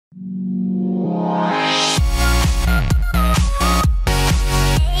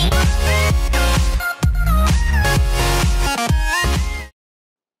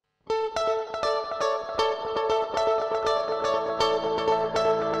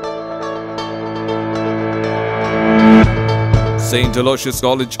St. Aloysius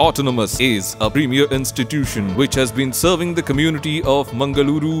College Autonomous is a premier institution which has been serving the community of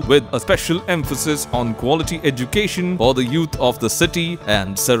Mangaluru with a special emphasis on quality education for the youth of the city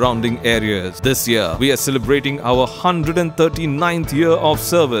and surrounding areas. This year, we are celebrating our 139th year of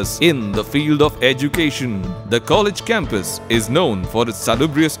service in the field of education. The college campus is known for its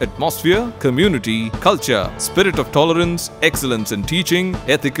salubrious atmosphere, community, culture, spirit of tolerance, excellence in teaching,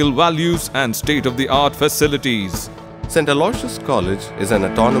 ethical values, and state-of-the-art facilities. St. Aloysius College is an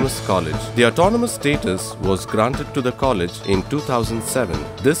autonomous college. The autonomous status was granted to the college in 2007.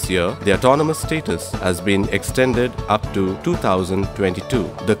 This year, the autonomous status has been extended up to 2022.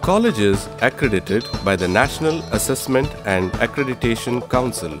 The college is accredited by the National Assessment and Accreditation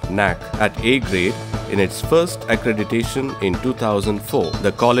Council (NAC) at A grade in its first accreditation in 2004.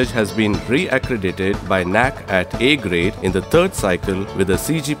 The college has been re-accredited by NAC at A grade in the third cycle with a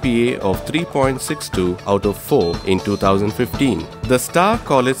CGPA of 3.62 out of 4 in 2015. The Star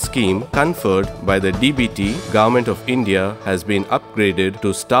College scheme conferred by the DBT Government of India has been upgraded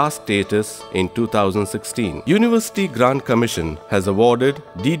to Star status in 2016. University Grant Commission has awarded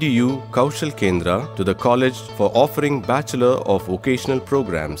DDU Kaushal Kendra to the college for offering Bachelor of Vocational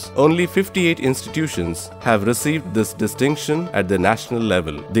programs. Only 58 institutions have received this distinction at the national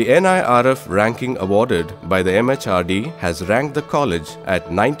level. The NIRF ranking awarded by the MHRD has ranked the college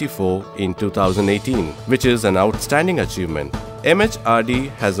at 94 in 2018, which is an outstanding achievement. MHRD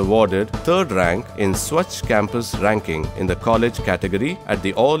has awarded third rank in Swachh Campus ranking in the college category at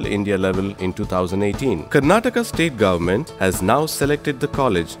the All India level in 2018. Karnataka state government has now selected the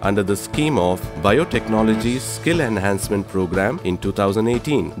college under the scheme of Biotechnology Skill Enhancement Program in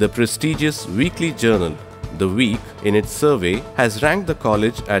 2018. The prestigious weekly journal The Week, in its survey, has ranked the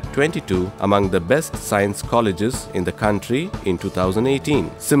college at 22 among the best science colleges in the country in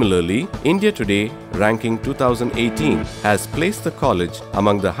 2018. Similarly, India Today, ranking 2018, has placed the college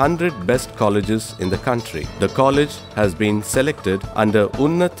among the 100 best colleges in the country. The college has been selected under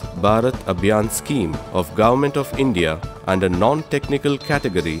Unnat Bharat Abhiyan scheme of Government of India under non-technical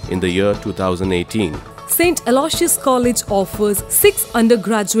category in the year 2018. St. Aloysius College offers 6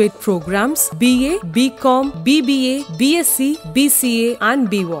 undergraduate programs: BA, BCom, BBA, BSc, BCA and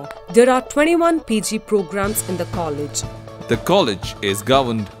BVOC. There are 21 PG programs in the college. The college is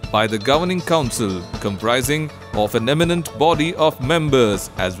governed by the Governing Council, comprising of an eminent body of members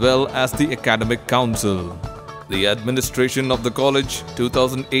as well as the Academic Council. The administration of the college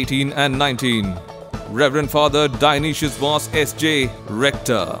 2018 and 19. Reverend Father Dionysius was SJ,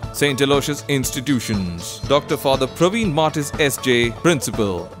 Rector, St. Aloysius Institutions. Dr. Father Praveen Martis SJ,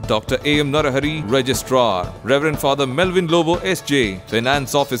 Principal. Dr. A.M. Narahari, Registrar. Reverend Father Melvin Lobo SJ,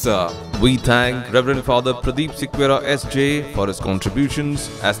 Finance Officer. We thank Reverend Father Pradeep Sikwera SJ for his contributions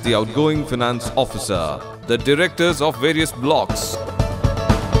as the outgoing Finance Officer. The directors of various blocks.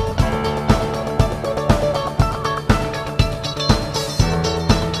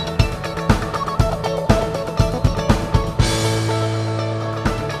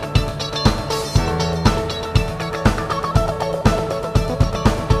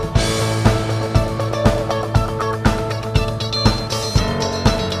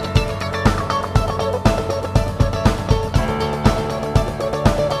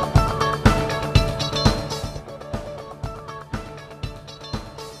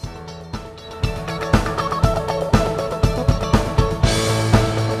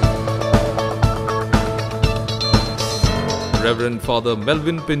 Reverend Father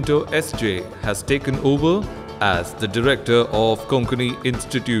Melvin Pinto SJ has taken over as the Director of Konkani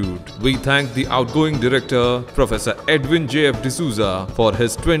Institute. We thank the outgoing Director, Professor Edwin J.F. D'Souza, for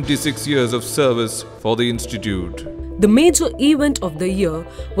his 26 years of service for the Institute. The major event of the year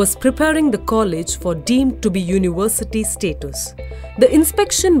was preparing the college for deemed to be university status. The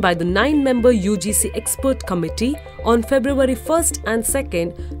inspection by the 9-member UGC Expert Committee on February 1st and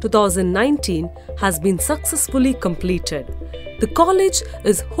 2nd, 2019 has been successfully completed. The college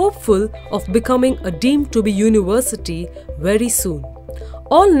is hopeful of becoming a deemed to be university very soon.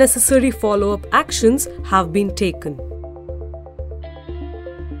 All necessary follow-up actions have been taken.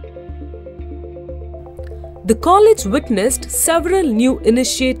 The college witnessed several new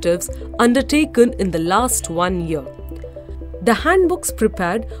initiatives undertaken in the last 1 year. The handbooks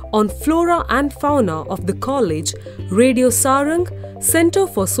prepared on flora and fauna of the college, Radio Sarang, Center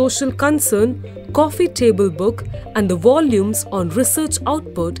for Social Concern, Coffee Table Book and the volumes on research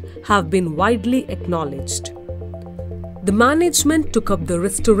output have been widely acknowledged. The management took up the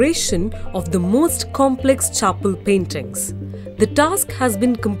restoration of the most complex chapel paintings. The task has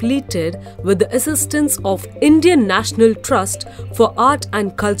been completed with the assistance of Indian National Trust for Art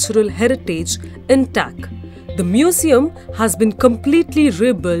and Cultural Heritage (INTAC). The museum has been completely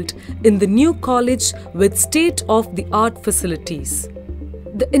rebuilt in the new college with state-of-the-art facilities.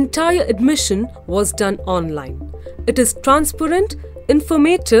 The entire admission was done online. It is transparent,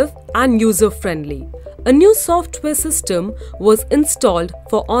 informative and user-friendly. A new software system was installed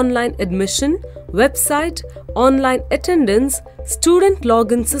for online admission, website, online attendance, student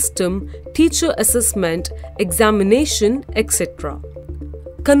login system, teacher assessment, examination, etc.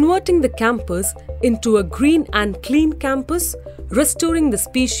 Converting the campus into a green and clean campus, restoring the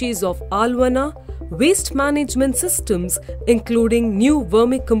species of alvana, waste management systems including new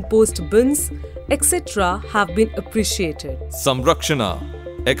vermicompost bins, etc. have been appreciated. Samrakshana,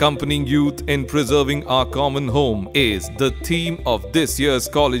 accompanying youth in preserving our common home, is the theme of this year's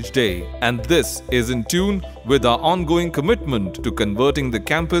College Day, and this is in tune with our ongoing commitment to converting the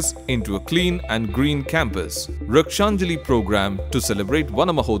campus into a clean and green campus. Rakshanjali program to celebrate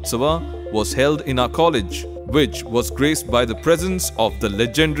Vana Mahotsava was held in our college, which was graced by the presence of the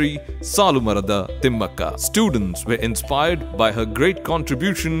legendary Salumarada Timmakka. Students were inspired by her great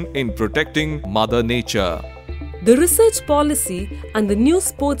contribution in protecting Mother Nature. The research policy and the new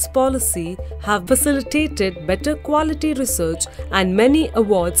sports policy have facilitated better quality research and many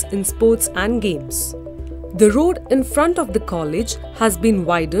awards in sports and games. The road in front of the college has been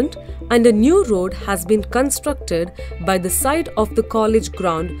widened and a new road has been constructed by the side of the college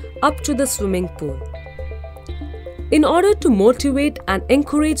ground up to the swimming pool. In order to motivate and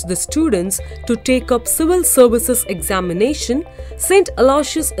encourage the students to take up civil services examination, St.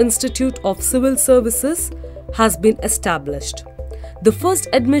 Aloysius Institute of Civil Services has been established. The first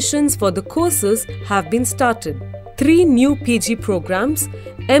admissions for the courses have been started. 3 new PG programs,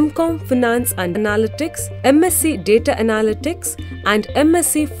 MCom Finance and Analytics, MSc Data Analytics and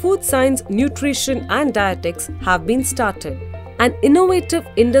MSc Food Science, Nutrition and Dietetics have been started. An innovative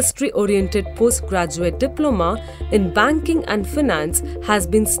industry-oriented postgraduate diploma in banking and finance has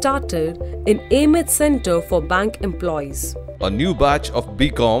been started in Amit Center for Bank Employees. A new batch of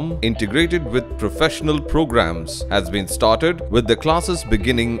BCom integrated with professional programs has been started, with the classes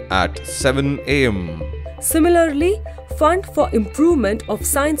beginning at 7 am. Similarly, Fund for Improvement of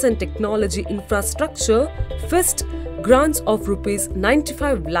Science and Technology Infrastructure (FIST) grants of Rs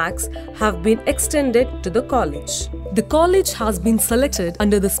 95 lakhs have been extended to the college. The college has been selected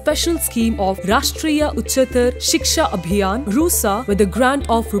under the special scheme of Rashtriya Uchatar Shiksha Abhiyan (RUSA) with a grant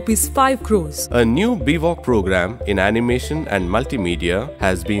of Rs 5 crores. A new BVOC program in animation and multimedia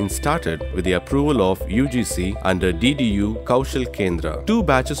has been started with the approval of UGC under DDU Kaushal Kendra. 2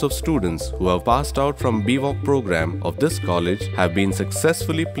 batches of students who have passed out from BVOC program of this college have been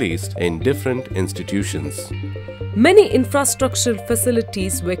successfully placed in different institutions. Many infrastructural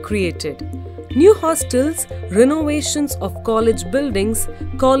facilities were created. New hostels, renovations of college buildings,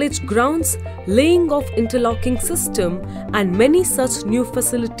 college grounds, laying of interlocking system and many such new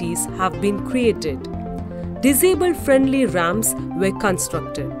facilities have been created. Disabled-friendly ramps were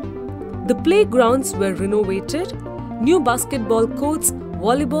constructed. The playgrounds were renovated. New basketball courts,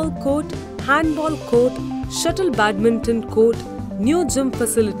 volleyball court, handball court, shuttle badminton court, new gym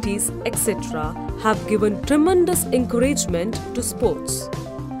facilities, etc. have given tremendous encouragement to sports.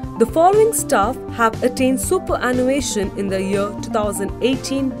 The following staff have attained superannuation in the year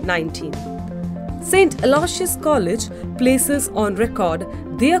 2018-19. St. Aloysius College places on record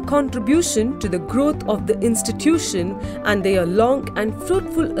their contribution to the growth of the institution and their long and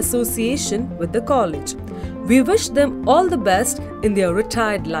fruitful association with the college. We wish them all the best in their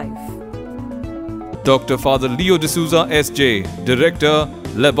retired life. Dr. Father Leo D'Souza S.J., Director,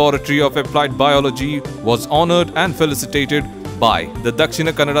 Laboratory of Applied Biology, was honoured and felicitated by the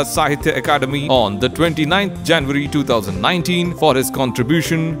Dakshina Kannada Sahitya Academy on the 29th January 2019 for his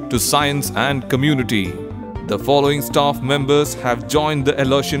contribution to science and community. The following staff members have joined the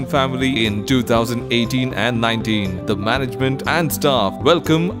Aloysian family in 2018 and 19. The management and staff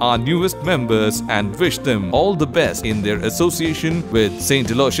welcome our newest members and wish them all the best in their association with St.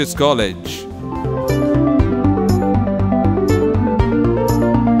 Aloysius College.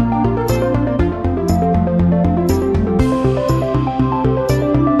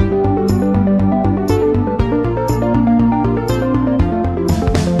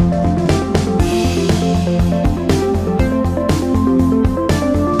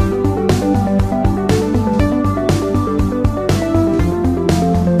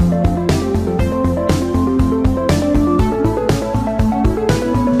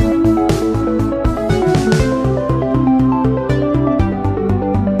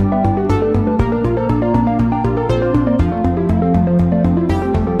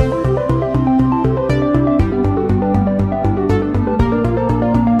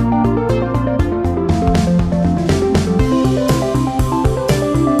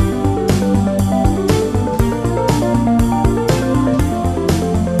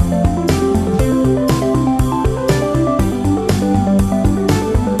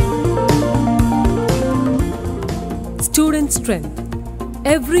 student strength.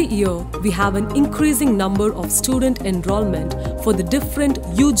 Every year, we have an increasing number of student enrollment for the different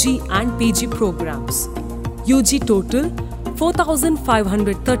UG and PG programs. UG total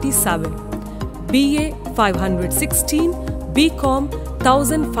 4,537, BA 516, BCom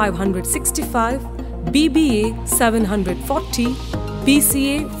 1,565, BBA 740,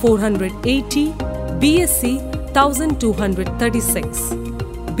 BCA 480, BSc 1,236,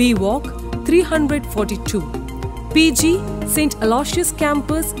 BWalk 342, PG St. Aloysius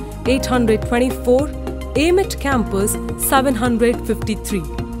Campus 824, AMET Campus 753.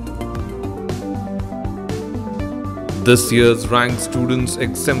 This year's ranked students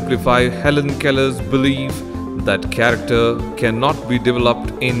exemplify Helen Keller's belief that character cannot be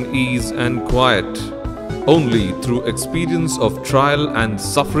developed in ease and quiet. Only through experience of trial and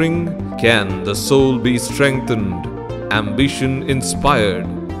suffering can the soul be strengthened, ambition inspired,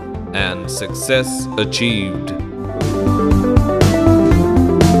 and success achieved.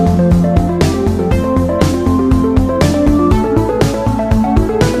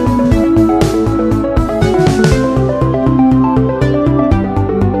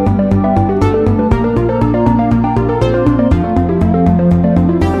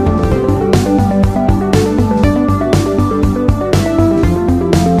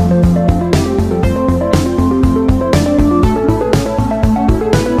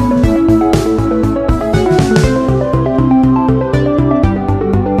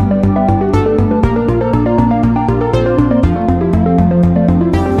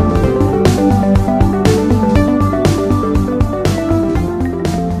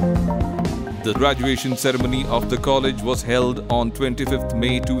 The graduation ceremony of the college was held on 25th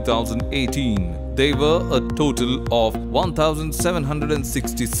May 2018. There were a total of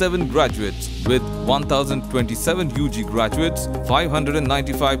 1,767 graduates, with 1,027 UG graduates,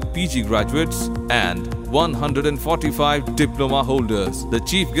 595 PG graduates, and 145 diploma holders. The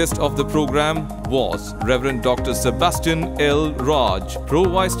chief guest of the program was Reverend Dr. Sebastian L. Raj, Pro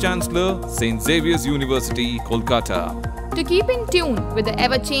Vice Chancellor, St. Xavier's University, Kolkata. To keep in tune with the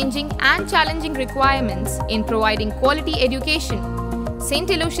ever-changing and challenging requirements in providing quality education,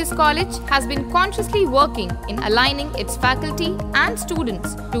 St. Aloysius College has been consciously working in aligning its faculty and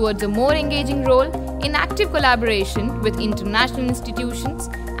students towards a more engaging role in active collaboration with international institutions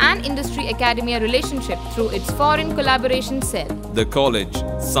and industry academia relationship through its foreign collaboration cell. The college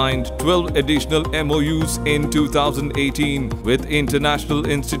signed 12 additional MOUs in 2018 with international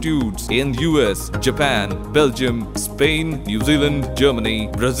institutes in US, Japan, Belgium, Spain, New Zealand, Germany,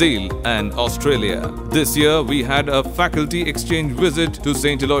 Brazil, and Australia. This year, we had a faculty exchange visit to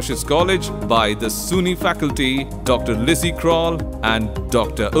St. Aloysius College by the SUNY faculty, Dr. Lizzie Kroll and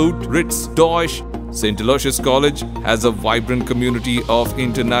Dr. Oud Ritz Deutsch. St. Aloysius College has a vibrant community of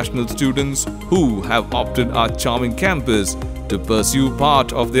international students who have opted our charming campus to pursue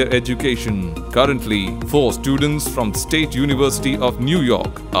part of their education. Currently, 4 students from State University of New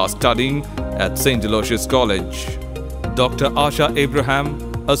York are studying at St. Aloysius College. Dr. Asha Abraham,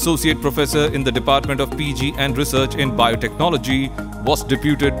 Associate Professor in the Department of PG and Research in Biotechnology, was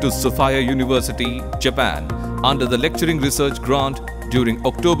deputed to Sophia University, Japan, under the Lecturing Research Grant during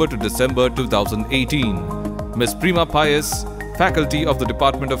October to December 2018. Ms. Prima Pius, faculty of the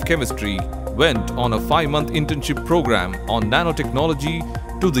Department of Chemistry, went on a 5-month internship program on nanotechnology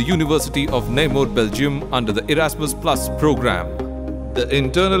to the University of Namur, Belgium under the Erasmus Plus program. The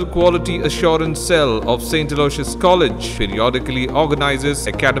Internal Quality Assurance Cell of St. Aloysius College periodically organizes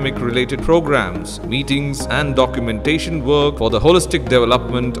academic-related programs, meetings, and documentation work for the holistic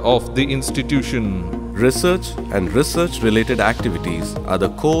development of the institution. Research and research-related activities are the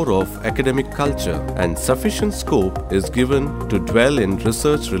core of academic culture, and sufficient scope is given to dwell in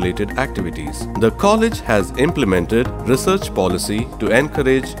research-related activities. The college has implemented research policy to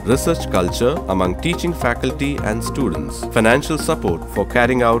encourage research culture among teaching faculty and students. Financial support for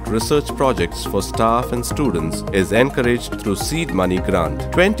carrying out research projects for staff and students is encouraged through seed money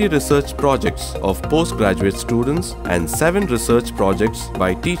grant. 20 research projects of postgraduate students and 7 research projects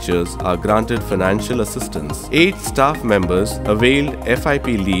by teachers are granted financial assistance. 8 staff members availed FIP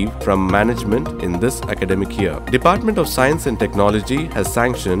leave from management in this academic year. Department of Science and Technology has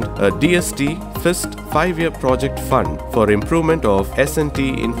sanctioned a DST FIST 5-year project fund for improvement of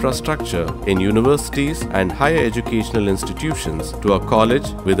S&T infrastructure in universities and higher educational institutions to a college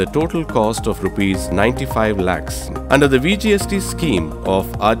with a total cost of Rs 95 lakhs. Under the VGST scheme of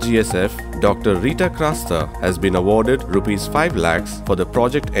RGSF, Dr. Rita Crasto has been awarded Rs 5 lakhs for the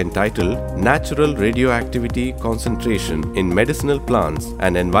project entitled Natural Radioactivity Concentration in Medicinal Plants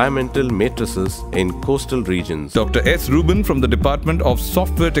and Environmental Matrices in Coastal Regions. Dr. S. Rubin from the Department of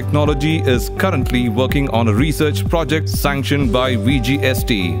Software Technology is currently working on a research project sanctioned by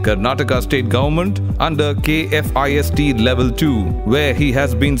VGST, Karnataka State Government, under KFIST Level 2, where he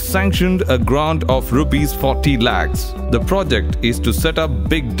has been sanctioned a grant of Rs 40 lakhs. The project is to set up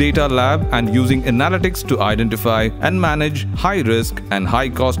big data lab and using analytics to identify and manage high-risk and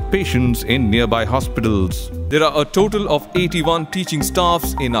high-cost patients in nearby hospitals. There are a total of 81 teaching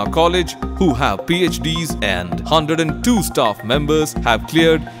staffs in our college who have PhDs and 102 staff members have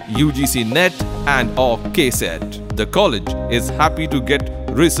cleared UGC NET and/or KSET. The college is happy to get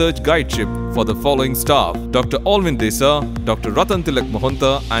research guideship for the following staff: Dr. Alvin Desa, Dr. Ratan Tilak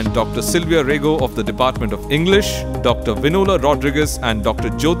Mohanta and Dr. Sylvia Rego of the Department of English, Dr. Vinola Rodriguez and Dr.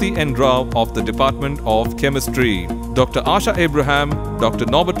 Jyoti N. Rao of the Department of Chemistry. Dr. Asha Abraham, Dr.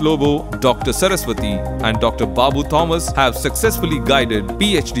 Norbert Lobo, Dr. Saraswati and Dr. Babu Thomas have successfully guided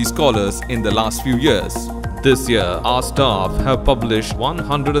PhD scholars in the last few years. This year, our staff have published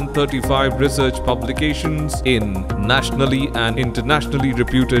 135 research publications in nationally and internationally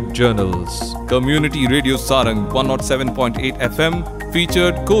reputed journals. Community Radio Sarang 107.8 FM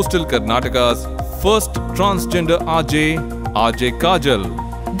featured Coastal Karnataka's first transgender Ajay Kajal.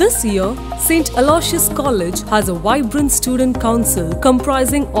 This year, St. Aloysius College has a vibrant student council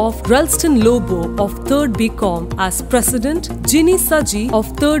comprising of Ralston Lobo of 3rd BCom as President, Ginny Saji of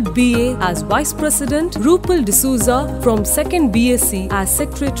 3rd BA as Vice President, Rupal D'Souza from 2nd BSc as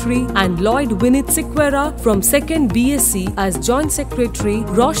Secretary and Lloyd Vinith Sikwera from 2nd BSc as Joint Secretary,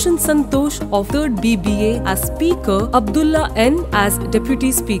 Roshan Santosh of 3rd BBA as Speaker, Abdullah N as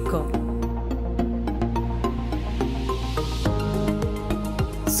Deputy Speaker.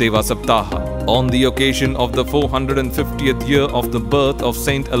 Seva Saptaha. On the occasion of the 450th year of the birth of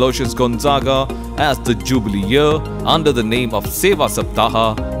Saint Aloysius Gonzaga as the Jubilee year, under the name of Seva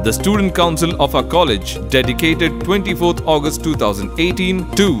Saptaha, the Student Council of our college dedicated 24th August 2018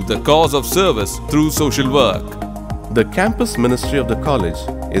 to the cause of service through social work. The campus ministry of the college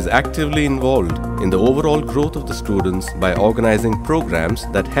is actively involved in the overall growth of the students by organizing programs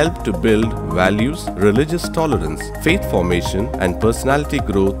that help to build values, religious tolerance, faith formation and personality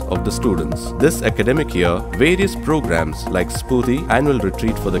growth of the students. This academic year, various programs like Spooty, Annual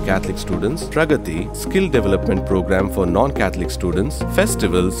Retreat for the Catholic students, Pragati, Skill Development Program for non-Catholic students,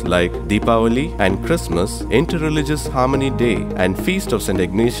 festivals like Deepavali and Christmas, Interreligious Harmony Day and Feast of St.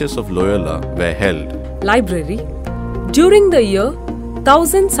 Ignatius of Loyola were held. Library. During the year,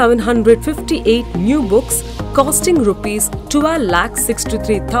 1,758 new books costing Rs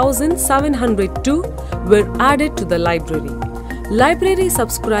 12,63,702 were added to the library. Library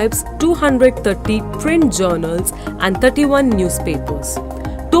subscribes 230 print journals and 31 newspapers.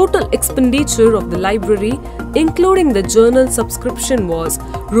 Total expenditure of the library, including the journal subscription, was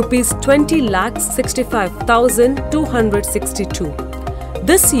Rs 20,65,262.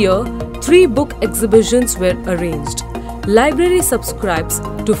 This year, 3 book exhibitions were arranged. Library subscribes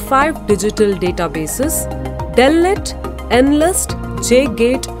to 5 digital databases: Delnet, Enlist,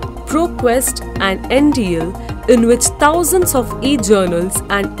 JGate, ProQuest and NDL, in which thousands of e-journals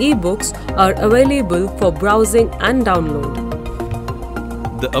and e-books are available for browsing and download.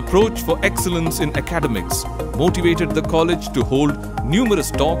 The approach for excellence in academics motivated the college to hold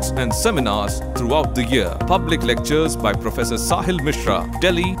numerous talks and seminars throughout the year. Public lectures by Professor Sahil Mishra,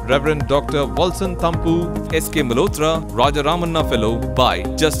 Delhi, Reverend Dr. Walsan Thampu, S.K. Malhotra, Rajaramanna Fellow by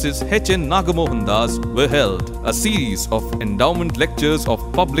Justice H.N. Nagamohan Das were held. A series of endowment lectures of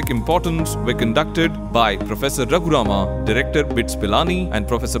public importance were conducted by Professor Raghurama, Director BITS Pilani and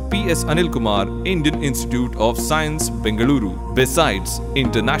Professor P.S. Anil Kumar, Indian Institute of Science, Bengaluru, besides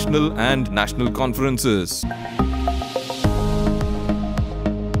international and national conferences.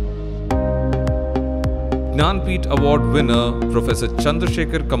 Gnanpith Award winner Professor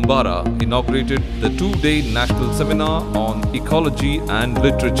Chandrasekhar Kambara inaugurated the 2-day national seminar on ecology and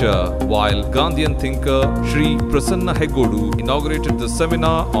literature, while Gandhian thinker Sri Prasanna Hegodu inaugurated the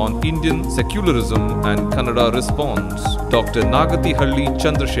seminar on Indian secularism and Kannada response. Dr. Nagatihalli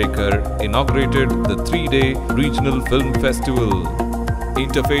Chandrasekhar inaugurated the 3-day regional film festival.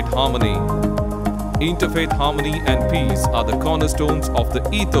 Interfaith Harmony. Interfaith harmony and peace are the cornerstones of the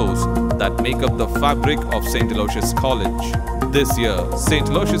ethos that make up the fabric of St. Aloysius College. This year, St.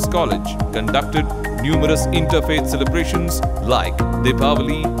 Aloysius College conducted numerous interfaith celebrations like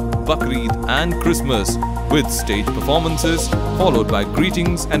Deepavali, Bakrid and Christmas, with stage performances followed by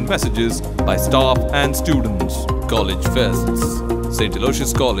greetings and messages by staff and students. College fests. St.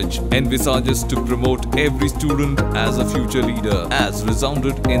 Aloysius College envisages to promote every student as a future leader, as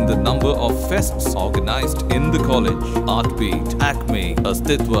resounded in the number of fests organized in the college. Artbeat, Acme,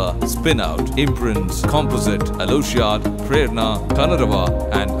 Astitwa, Spinout, Imprints, Composite, Aloysiad, Prerna,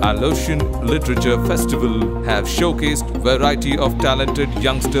 Kanarava and Aloysian Literature Festival have showcased variety of talented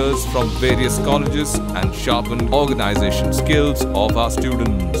youngsters from various colleges and sharpened organization skills of our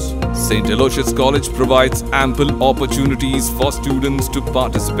students. St. Aloysius College provides ample opportunities for students to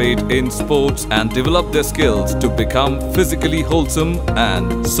participate in sports and develop their skills to become physically wholesome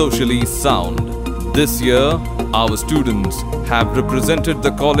and socially sound. This year, our students have represented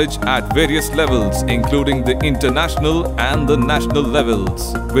the college at various levels, including the international and the national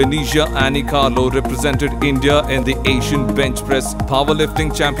levels. Venetia Annie Carlo represented India in the Asian Bench Press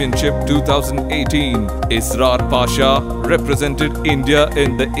Powerlifting Championship 2018. Israr Pasha represented India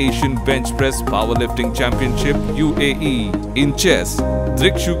in the Asian Bench Press Powerlifting Championship UAE. In chess,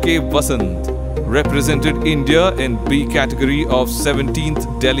 Drikshuke Vasant represented India in B category of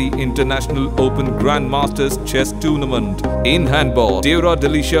 17th Delhi International Open Grandmasters Chess Tournament. In handball, Deora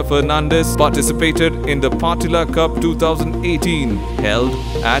Delicia Fernandes participated in the Partilla Cup 2018 held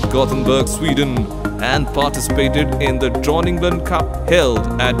at Gothenburg, Sweden, and participated in the Dronninglund Cup held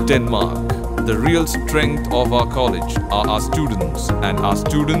at Denmark. The real strength of our college are our students, and our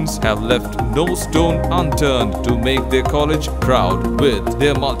students have left no stone unturned to make their college proud with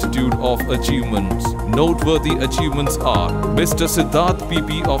their multitude of achievements. Noteworthy achievements are Mr. Siddharth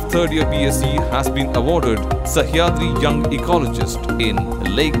PP of 3rd year BSc has been awarded Sahyadri Young Ecologist in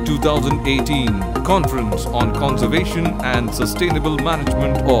Lake 2018 Conference on Conservation and Sustainable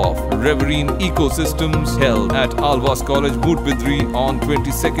Management of Riverine Ecosystems held at Alvas College, Moodbidri on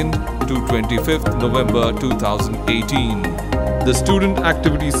 22nd to 25th November 2018. The Student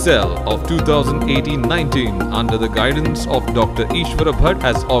Activity Cell of 2018-19 under the guidance of Dr. Aishwarya Bhatt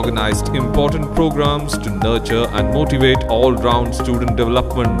has organized important programs to nurture and motivate all-round student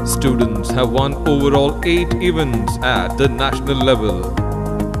development. Students have won overall 8 events at the national level.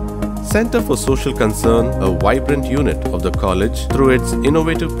 Center for Social Concern, a vibrant unit of the college, through its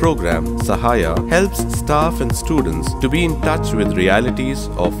innovative program, Sahaya, helps staff and students to be in touch with realities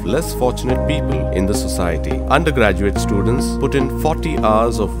of less fortunate people in the society. Undergraduate students put in 40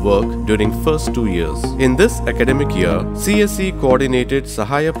 hours of work during first 2 years. In this academic year, CSE coordinated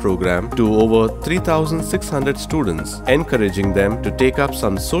Sahaya program to over 3,600 students, encouraging them to take up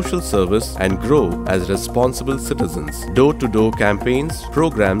some social service and grow as responsible citizens. Door-to-door campaigns,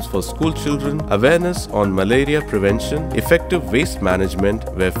 programs for school children, awareness on malaria prevention, effective waste management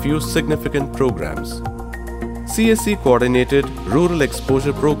were few significant programs. CSE coordinated rural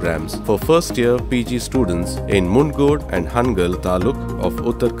exposure programs for first-year PG students in Mundgod and Hangal Taluk of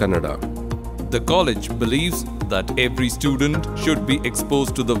Uttar Kannada. The college believes that every student should be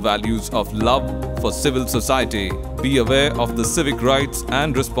exposed to the values of love for civil society, be aware of the civic rights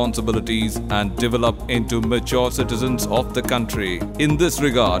and responsibilities, and develop into mature citizens of the country. In this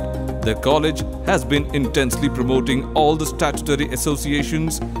regard, the college has been intensely promoting all the statutory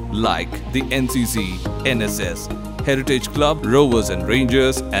associations like the NCC, NSS, Heritage Club, Rovers and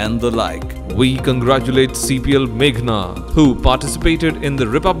Rangers, and the like. We congratulate CPL Meghna, who participated in the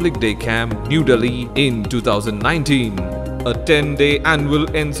Republic Day Camp, New Delhi in 2019. A 10-day annual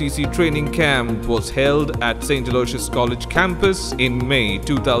NCC training camp was held at St. Aloysius College campus in May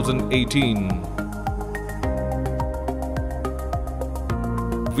 2018.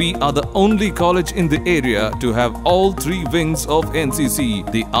 We are the only college in the area to have all 3 wings of NCC,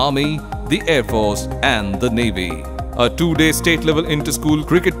 the Army, the Air Force and the Navy. A 2-day state-level inter-school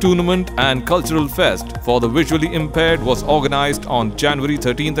cricket tournament and cultural fest for the visually impaired was organized on January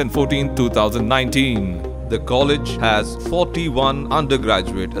 13th and 14th, 2019. The college has 41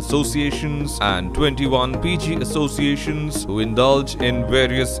 undergraduate associations and 21 PG associations who indulge in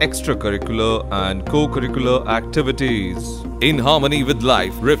various extracurricular and co-curricular activities. In harmony with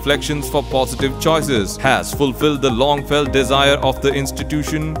life, Reflections for Positive Choices has fulfilled the long-felt desire of the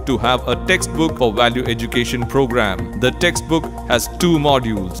institution to have a textbook for value education program. The textbook has 2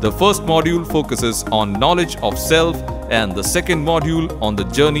 modules. The first module focuses on knowledge of self and the second module on the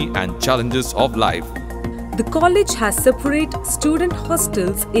journey and challenges of life. The college has separate student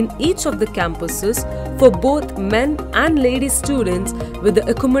hostels in each of the campuses for both men and ladies students with the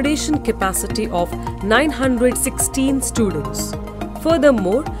accommodation capacity of 916 students.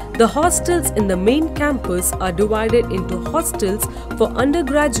 Furthermore, the hostels in the main campus are divided into hostels for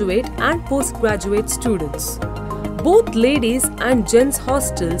undergraduate and postgraduate students. Both ladies and gents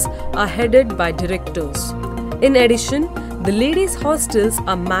hostels are headed by directors. In addition, the ladies' hostels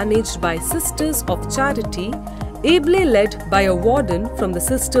are managed by Sisters of Charity, ably led by a warden from the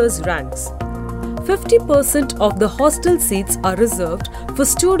sisters' ranks. 50% of the hostel seats are reserved for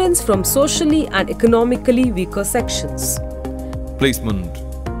students from socially and economically weaker sections. Placement.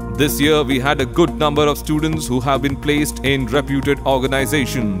 This year, we had a good number of students who have been placed in reputed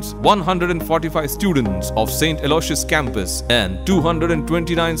organizations. 145 students of St. Aloysius campus and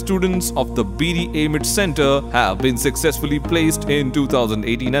 229 students of the BD Amit Center have been successfully placed in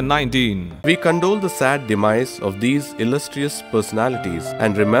 2018 and 19. We condole the sad demise of these illustrious personalities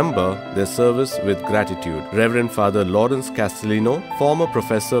and remember their service with gratitude. Reverend Father Lawrence Castellino, former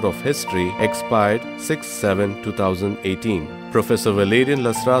professor of history, expired 6/7/2018. Professor Valerian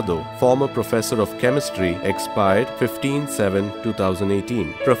Lasrado, former professor of chemistry, expired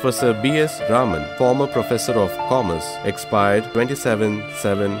 15/7/2018. Professor B.S. Raman, former professor of commerce, expired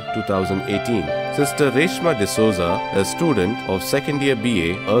 27/7/2018. Sister Reshma D'Souza, a student of second year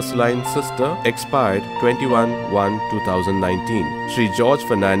BA, Ursuline Sister, expired 21/1/2019. Sri George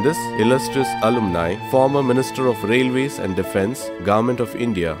Fernandes, illustrious alumni, former Minister of Railways and Defence, Government of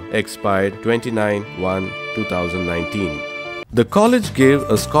India, expired 29/1/2019. The college gave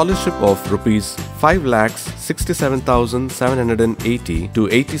a scholarship of Rs 5,67,780 to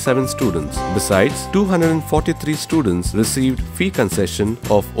 87 students. Besides, 243 students received fee concession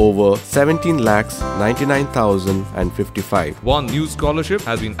of over 17,99,055. One new scholarship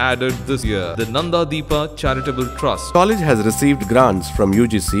has been added this year, the Nanda Deepa Charitable Trust. College has received grants from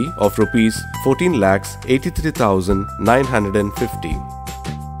UGC of Rs 14,83,950.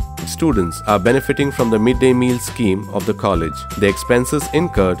 Students are benefiting from the midday meal scheme of the college. The expenses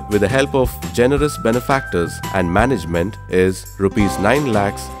incurred with the help of generous benefactors and management is Rs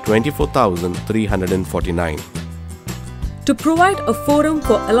 9,24,349. To provide a forum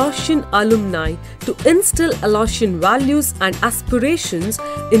for Aloysian alumni to instill Aloysian values and aspirations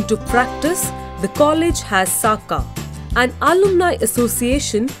into practice, the college has SAKA, an alumni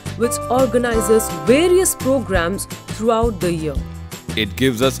association which organizes various programs throughout the year. It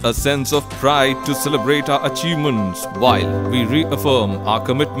gives us a sense of pride to celebrate our achievements while we reaffirm our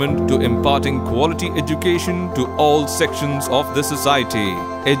commitment to imparting quality education to all sections of the society.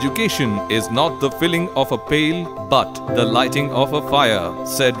 Education is not the filling of a pail but the lighting of a fire,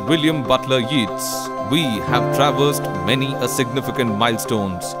 said William Butler Yeats. We have traversed many a significant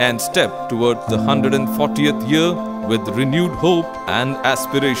milestones and stepped towards the 140th year with renewed hope and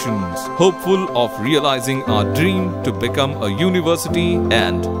aspirations, hopeful of realizing our dream to become a university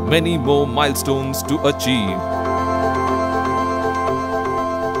and many more milestones to achieve.